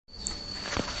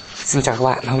Xin chào các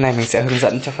bạn, hôm nay mình sẽ hướng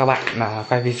dẫn cho các bạn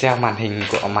quay video màn hình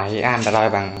của máy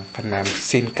Android bằng phần mềm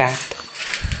Screencast.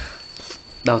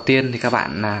 Đầu tiên thì các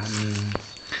bạn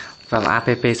vào app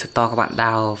store, các bạn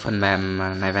download phần mềm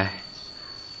này về.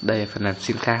 Đây là phần mềm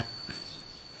Screencast.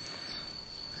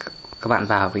 Các bạn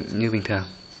vào như bình thường.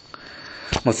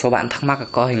 Một số bạn thắc mắc là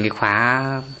có hình cái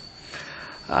khóa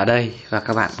ở đây và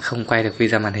các bạn không quay được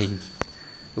video màn hình,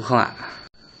 đúng không ạ?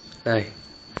 Đây,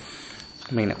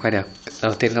 mình đã quay được.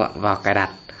 Đầu tiên các bạn vào cài đặt.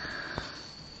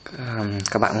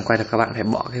 Các bạn muốn quay được, các bạn phải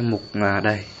bỏ cái mục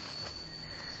đây,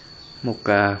 mục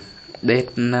date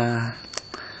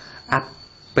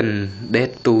open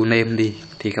date to name đi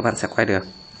thì các bạn sẽ quay được.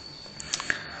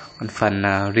 Còn phần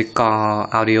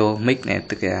record audio mic này,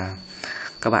 tức là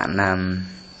các bạn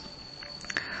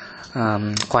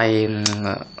quay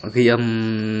ghi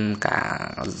âm cả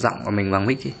giọng của mình bằng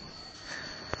mic ý.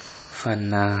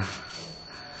 Phần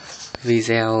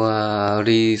video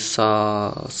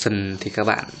resolution thì các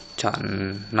bạn chọn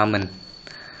normal.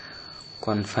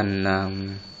 Còn phần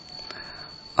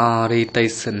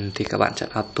orientation thì các bạn chọn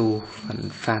auto. Phần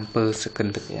frame per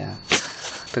second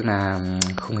tức là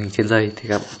khung hình trên giây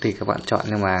thì các bạn chọn,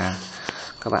 nhưng mà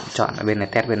các bạn chọn ở bên này,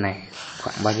 test bên này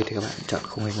khoảng bao nhiêu thì các bạn chọn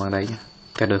khung hình bằng đấy nhé,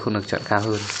 tuyệt đối không được chọn cao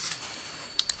hơn.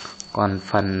 Còn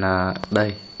phần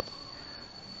đây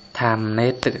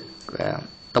timelapse,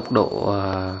 tốc độ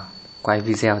quay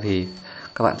video thì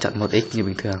các bạn chọn 1x như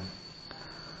bình thường.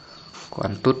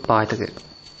 Còn touch point tức là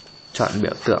chọn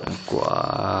biểu tượng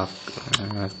của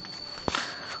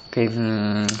cái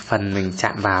phần mình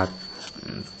chạm vào,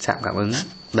 chạm cảm ứng.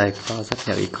 Đây có rất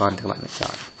nhiều icon thì các bạn lựa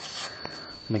chọn,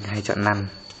 mình hay chọn 5.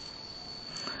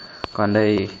 Còn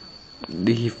đây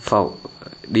default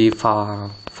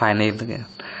file name tức là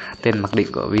tên mặc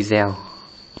định của video.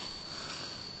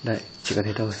 Đây, chỉ có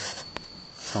thế thôi.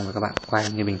 Xong rồi các bạn quay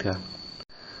như bình thường.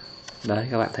 Đấy,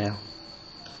 các bạn thấy không?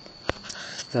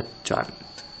 Rất chuẩn.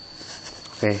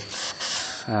 Ok,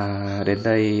 đến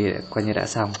đây coi như đã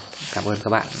xong. Cảm ơn các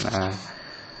bạn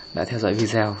đã theo dõi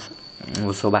video.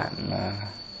 Một số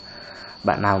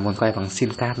bạn nào muốn quay bằng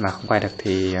Screencast mà không quay được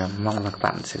thì mong là các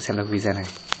bạn sẽ xem được video này.